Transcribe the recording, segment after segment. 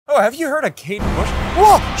Oh, have you heard of Kate Bush?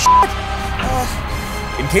 Whoa, shit!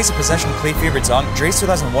 In case of possession, play favorite song, Dre's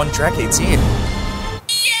 2001, track 18.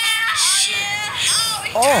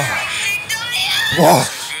 Oh. Whoa.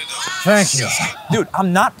 Thank you. Dude,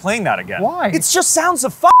 I'm not playing that again. Why? It's just sounds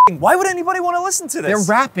of f***ing. Why would anybody want to listen to this?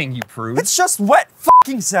 They're rapping, you prude. It's just wet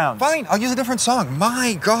f***ing sounds. Fine, I'll use a different song.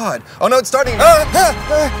 My God. Oh no, it's starting.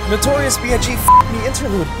 Notorious B.I.G. F*** me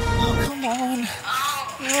interlude. Oh, come on.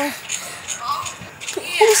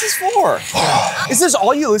 What is this for? Is this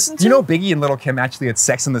all you listen to? You know Biggie and Lil' Kim actually had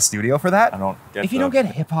sex in the studio for that? I don't get If you don't get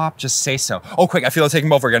hip-hop, just say so. Oh, quick, I feel like taking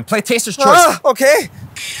him over again. Play Taster's Choice. Okay.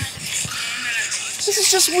 This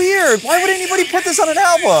is just weird. Why would anybody put this on an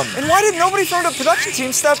album? And why did nobody from the production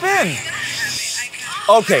team step in?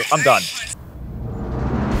 Okay, I'm done.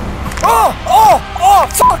 Oh,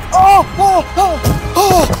 fuck!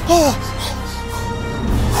 Oh.